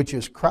 which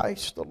is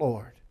Christ the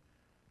Lord.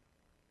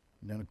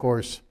 And then, of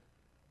course,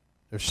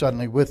 there's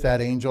suddenly with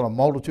that angel a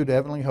multitude of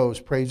heavenly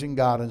hosts praising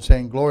God and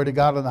saying, Glory to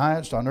God in the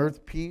highest, on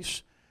earth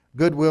peace,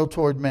 goodwill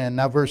toward men.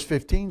 Now verse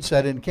 15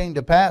 said, And it came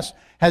to pass,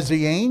 as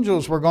the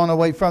angels were gone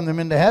away from them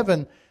into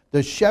heaven,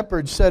 the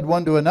shepherds said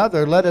one to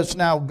another, Let us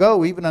now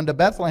go even unto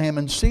Bethlehem,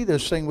 and see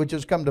this thing which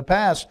is come to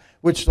pass,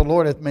 which the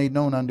Lord hath made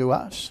known unto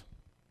us.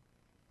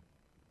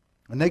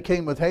 And they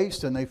came with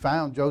haste, and they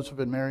found Joseph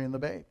and Mary and the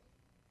babe.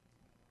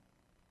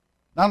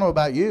 I don't know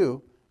about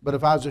you, but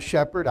if I was a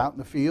shepherd out in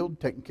the field,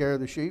 taking care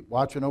of the sheep,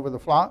 watching over the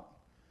flock,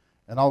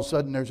 and all of a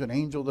sudden there's an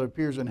angel that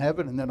appears in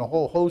heaven, and then a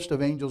whole host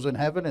of angels in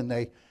heaven, and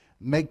they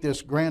make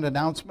this grand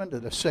announcement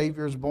that a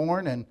Savior is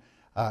born, and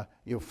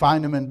you'll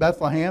find them in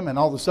Bethlehem, and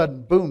all of a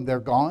sudden, boom, they're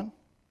gone.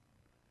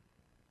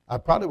 I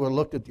probably would have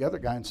looked at the other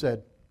guy and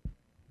said,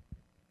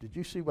 Did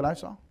you see what I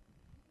saw?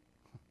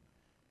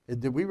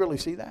 Did we really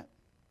see that?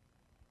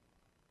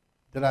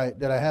 Did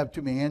I have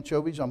too many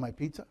anchovies on my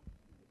pizza?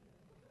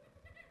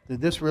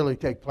 Did this really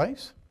take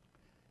place?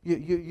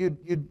 You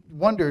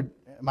wondered,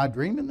 am I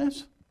dreaming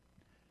this?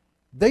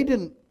 They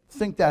didn't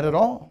think that at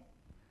all.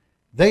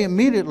 They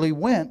immediately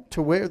went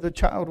to where the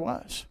child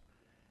was.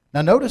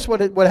 Now notice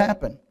what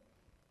happened.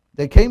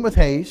 They came with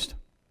haste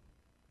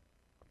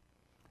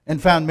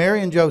and found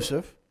Mary and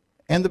Joseph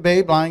and the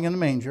babe lying in the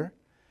manger.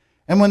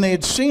 And when they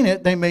had seen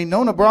it, they made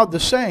known abroad the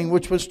saying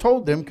which was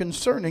told them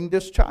concerning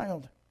this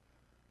child.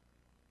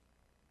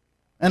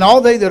 And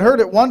all they that heard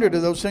it wondered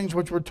at those things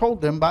which were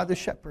told them by the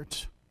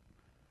shepherds.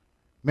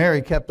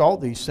 Mary kept all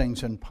these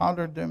things and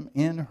pondered them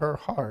in her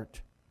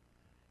heart.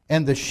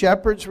 And the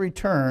shepherds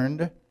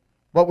returned.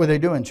 What were they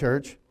doing,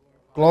 church?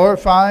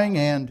 Glorifying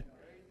and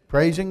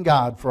praising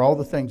God for all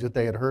the things that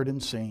they had heard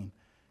and seen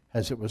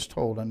as it was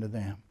told unto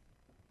them.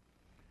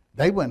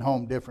 They went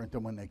home different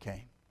than when they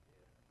came.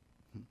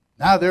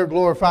 Now they're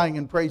glorifying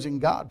and praising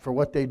God for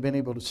what they'd been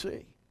able to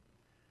see.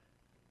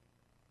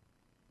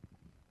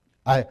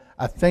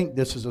 I think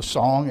this is a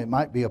song. It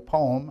might be a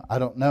poem. I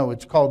don't know.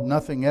 It's called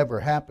Nothing Ever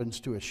Happens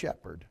to a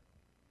Shepherd.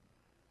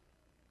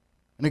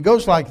 And it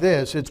goes like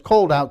this. It's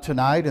cold out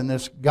tonight in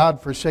this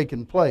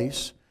God-forsaken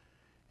place.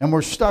 And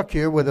we're stuck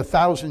here with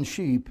 1,000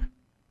 sheep.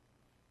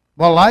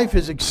 While life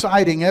is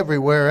exciting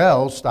everywhere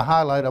else, the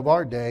highlight of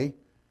our day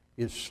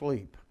is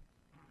sleep.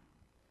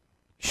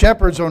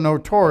 Shepherds are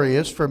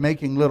notorious for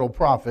making little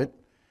profit.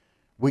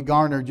 We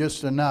garner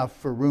just enough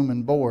for room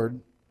and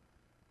board.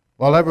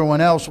 While everyone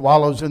else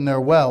wallows in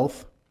their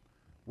wealth,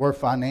 we're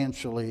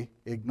financially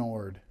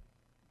ignored.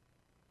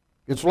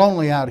 It's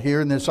lonely out here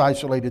in this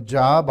isolated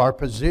job. Our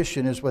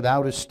position is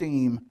without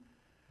esteem.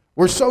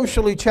 We're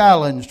socially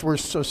challenged. We're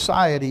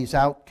society's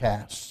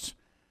outcasts.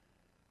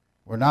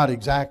 We're not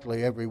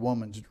exactly every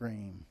woman's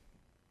dream.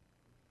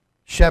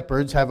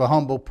 Shepherds have a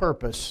humble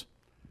purpose.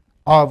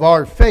 Of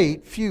our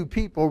fate, few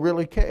people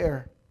really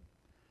care.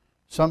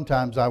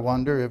 Sometimes I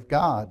wonder if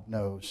God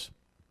knows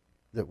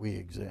that we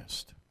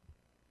exist.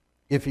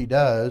 If He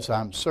does,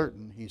 I'm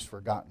certain He's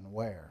forgotten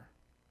where.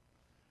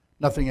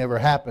 Nothing ever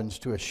happens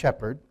to a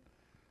shepherd.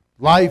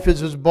 Life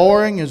is as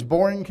boring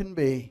can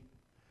be.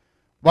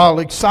 While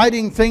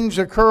exciting things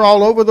occur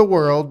all over the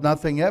world,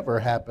 nothing ever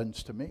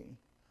happens to me.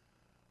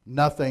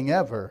 Nothing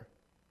ever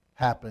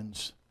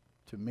happens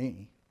to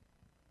me.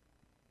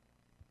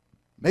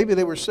 Maybe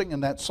they were singing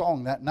that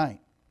song that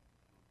night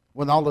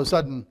when all of a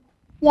sudden,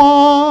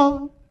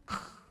 wah!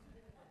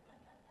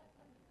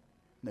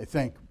 They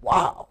think,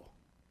 wow.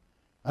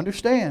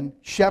 Understand,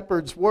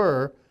 shepherds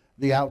were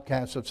the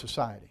outcasts of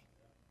society.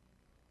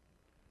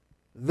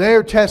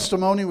 Their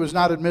testimony was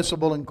not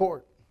admissible in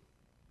court.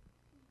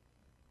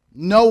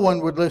 No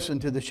one would listen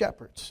to the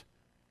shepherds.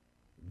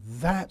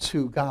 That's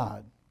who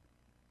God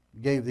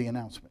gave the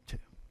announcement to.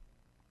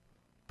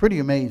 Pretty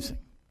amazing.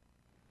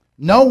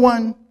 No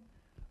one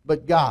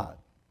but God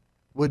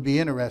would be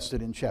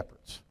interested in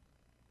shepherds.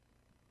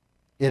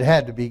 It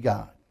had to be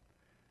God.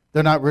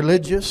 They're not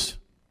religious.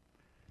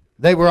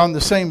 They were on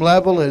the same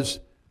level as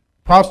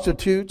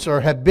prostitutes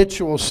or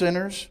habitual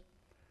sinners,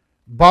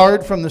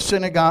 barred from the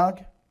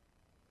synagogue.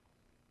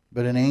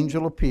 But an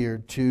angel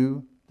appeared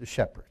to the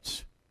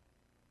shepherds.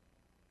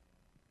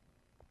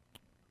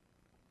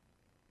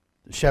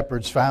 The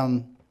shepherds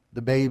found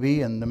the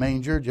baby in the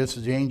manger, just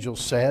as the angel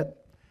said,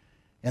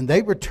 and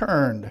they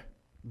returned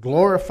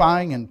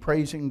glorifying and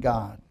praising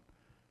God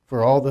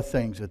for all the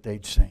things that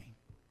they'd seen.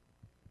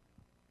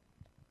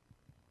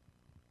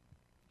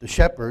 The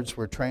shepherds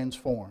were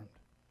transformed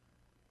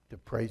to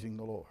praising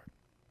the Lord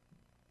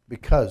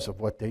because of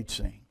what they'd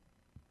seen.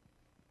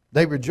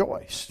 They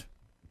rejoiced.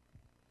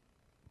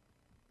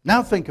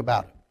 Now think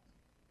about it.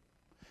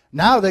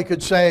 Now they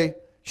could say,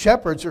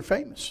 shepherds are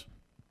famous.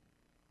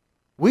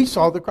 We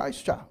saw the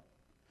Christ child.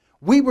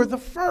 We were the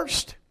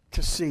first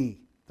to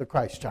see the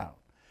Christ child.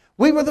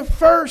 We were the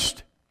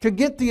first to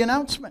get the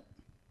announcement.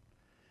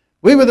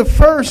 We were the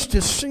first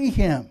to see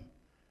Him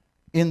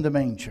in the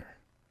manger,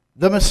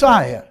 the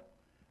Messiah,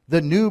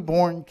 the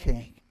newborn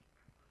King.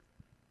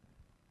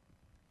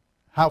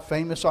 How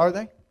famous are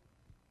they?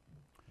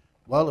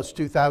 Well, it's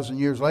 2,000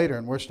 years later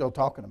and we're still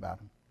talking about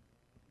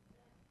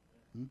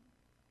them.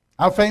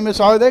 How famous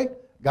are they?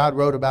 God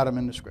wrote about them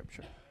in the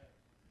Scripture.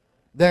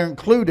 They're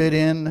included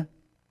in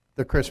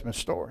the Christmas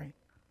story.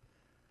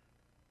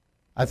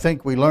 I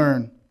think we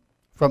learn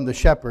from the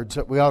shepherds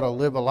that we ought to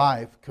live a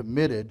life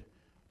committed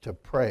to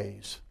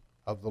praise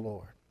of the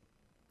Lord.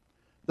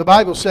 The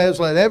Bible says,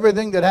 let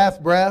everything that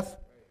hath breath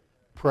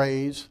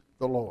praise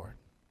the Lord.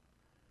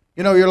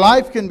 You know, your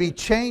life can be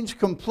changed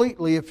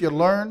completely if you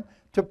learn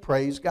to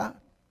praise God.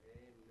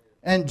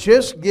 And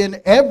just in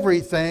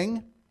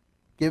everything,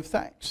 give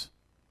thanks.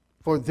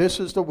 For this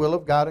is the will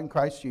of God in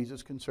Christ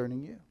Jesus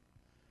concerning you.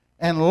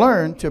 And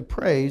learn to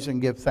praise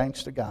and give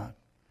thanks to God.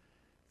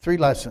 3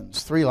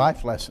 lessons, 3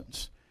 life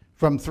lessons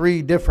from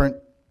 3 different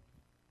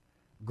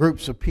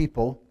groups of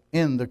people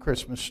in the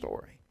Christmas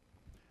story.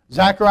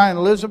 Zachariah and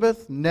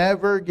Elizabeth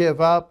never give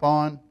up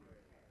on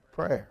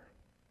prayer.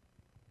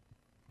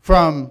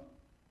 From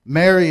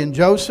Mary and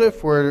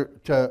Joseph were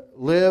to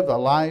live a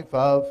life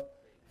of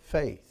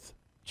faith.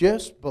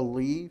 Just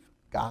believe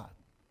God.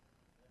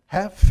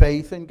 Have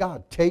faith in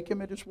God. Take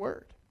Him at His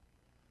word.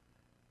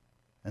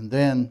 And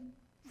then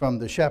from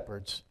the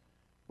shepherds,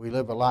 we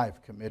live a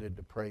life committed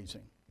to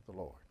praising the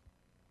Lord.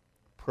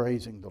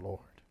 Praising the Lord.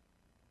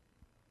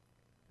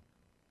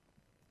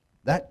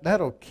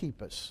 That'll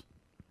keep us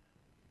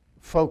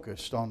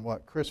focused on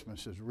what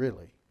Christmas is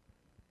really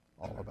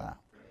all about.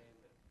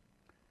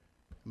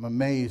 I'm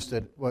amazed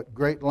at what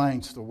great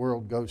lengths the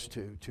world goes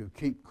to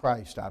keep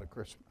Christ out of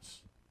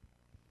Christmas.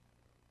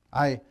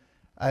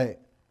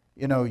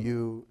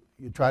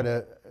 You try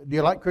to, do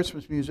you like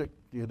Christmas music?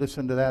 Do you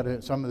listen to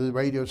that? Some of the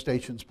radio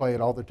stations play it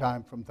all the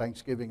time from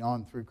Thanksgiving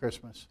on through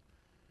Christmas.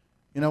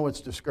 You know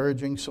what's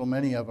discouraging? So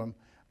many of them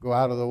go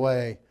out of the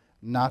way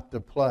not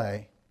to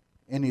play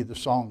any of the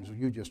songs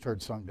you just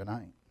heard sung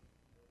tonight.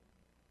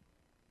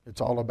 It's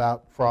all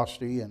about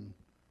Frosty and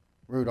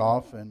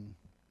Rudolph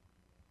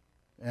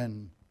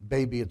and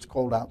Baby It's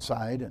Cold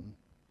Outside and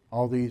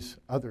all these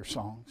other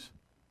songs.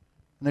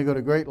 And they go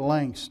to great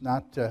lengths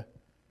not to,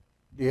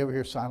 do you ever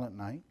hear Silent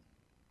Night?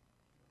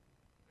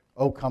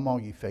 Oh, come all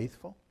ye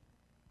faithful.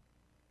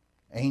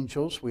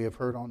 Angels we have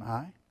heard on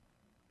high.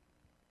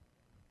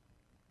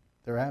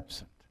 They're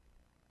absent.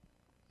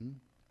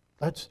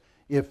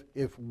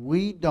 If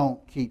we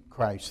don't keep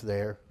Christ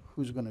there,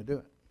 who's going to do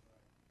it?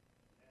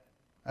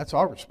 That's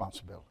our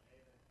responsibility.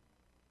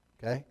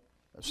 Okay?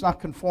 Let's not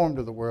conform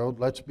to the world.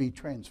 Let's be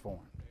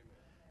transformed.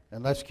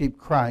 And let's keep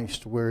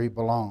Christ where He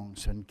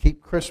belongs. And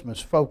keep Christmas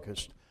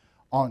focused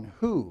on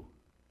who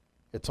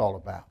it's all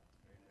about.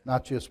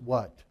 Not just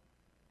what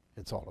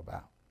it's all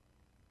about.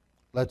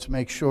 Let's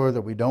make sure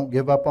that we don't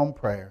give up on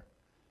prayer.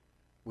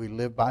 We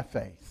live by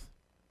faith.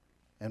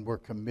 And we're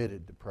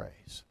committed to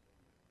praise.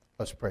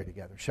 Let's pray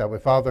together, shall we?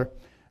 Father,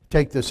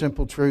 take the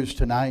simple truths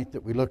tonight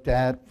that we looked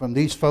at from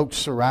these folks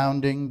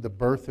surrounding the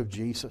birth of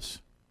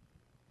Jesus.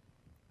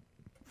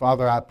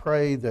 Father, I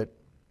pray that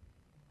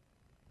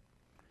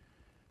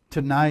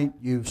tonight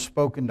You've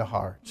spoken to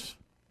hearts.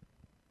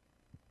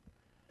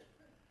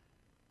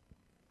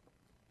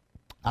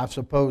 I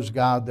suppose,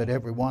 God, that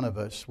every one of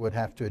us would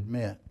have to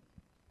admit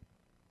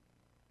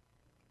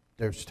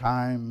there's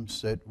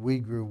times that we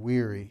grew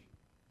weary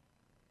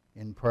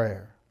in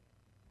prayer,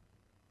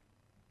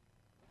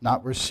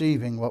 not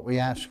receiving what we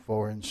asked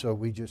for, and so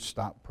we just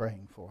stopped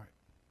praying for it.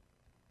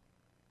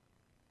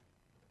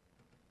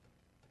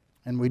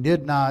 And we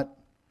did not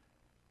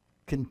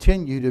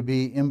continue to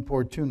be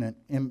importunate,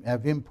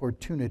 have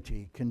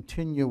importunity,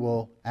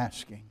 continual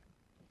asking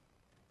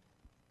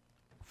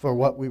for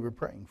what we were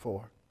praying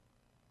for.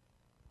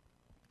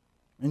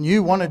 And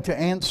You wanted to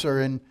answer,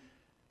 and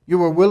You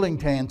were willing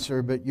to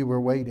answer, but You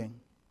were waiting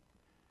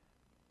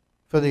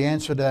for the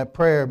answer to that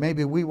prayer.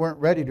 Maybe we weren't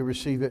ready to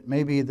receive it.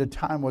 Maybe the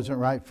time wasn't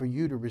right for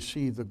You to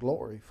receive the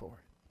glory for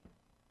it.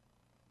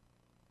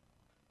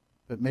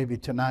 But maybe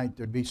tonight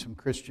there'd be some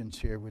Christians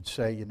here who would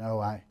say,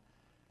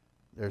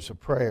 there's a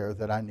prayer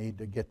that I need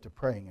to get to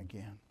praying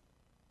again.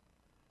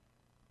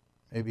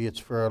 Maybe it's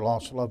for a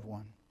lost loved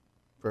one,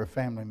 for a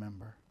family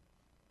member,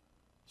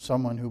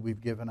 someone who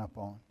we've given up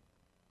on.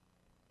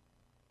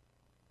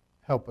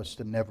 Help us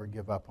to never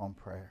give up on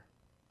prayer.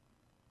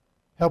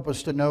 Help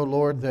us to know,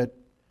 Lord, that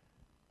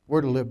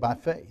we're to live by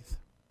faith.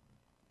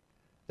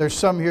 There's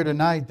some here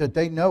tonight that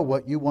they know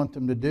what You want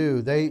them to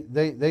do.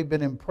 They've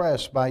been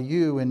impressed by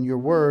You and Your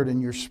Word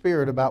and Your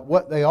Spirit about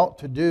what they ought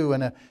to do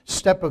and a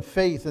step of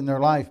faith in their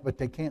life, but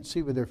they can't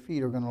see where their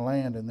feet are going to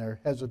land and they're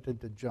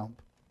hesitant to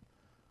jump.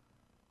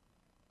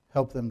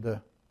 Help them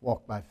to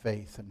walk by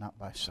faith and not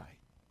by sight.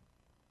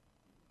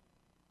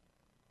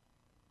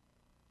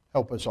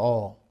 Help us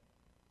all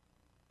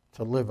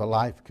to live a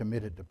life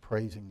committed to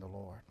praising the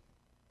Lord.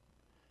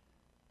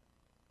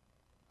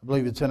 I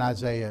believe it's in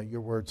Isaiah,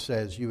 Your word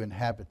says, You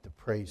inhabit the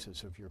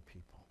praises of Your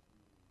people.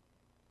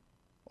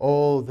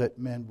 Oh, that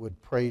men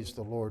would praise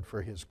the Lord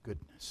for His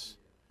goodness,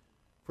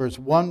 for His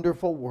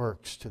wonderful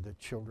works to the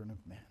children of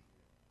men.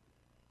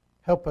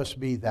 Help us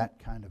be that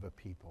kind of a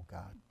people,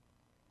 God.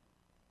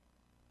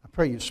 I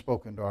pray You've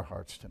spoken to our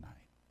hearts tonight.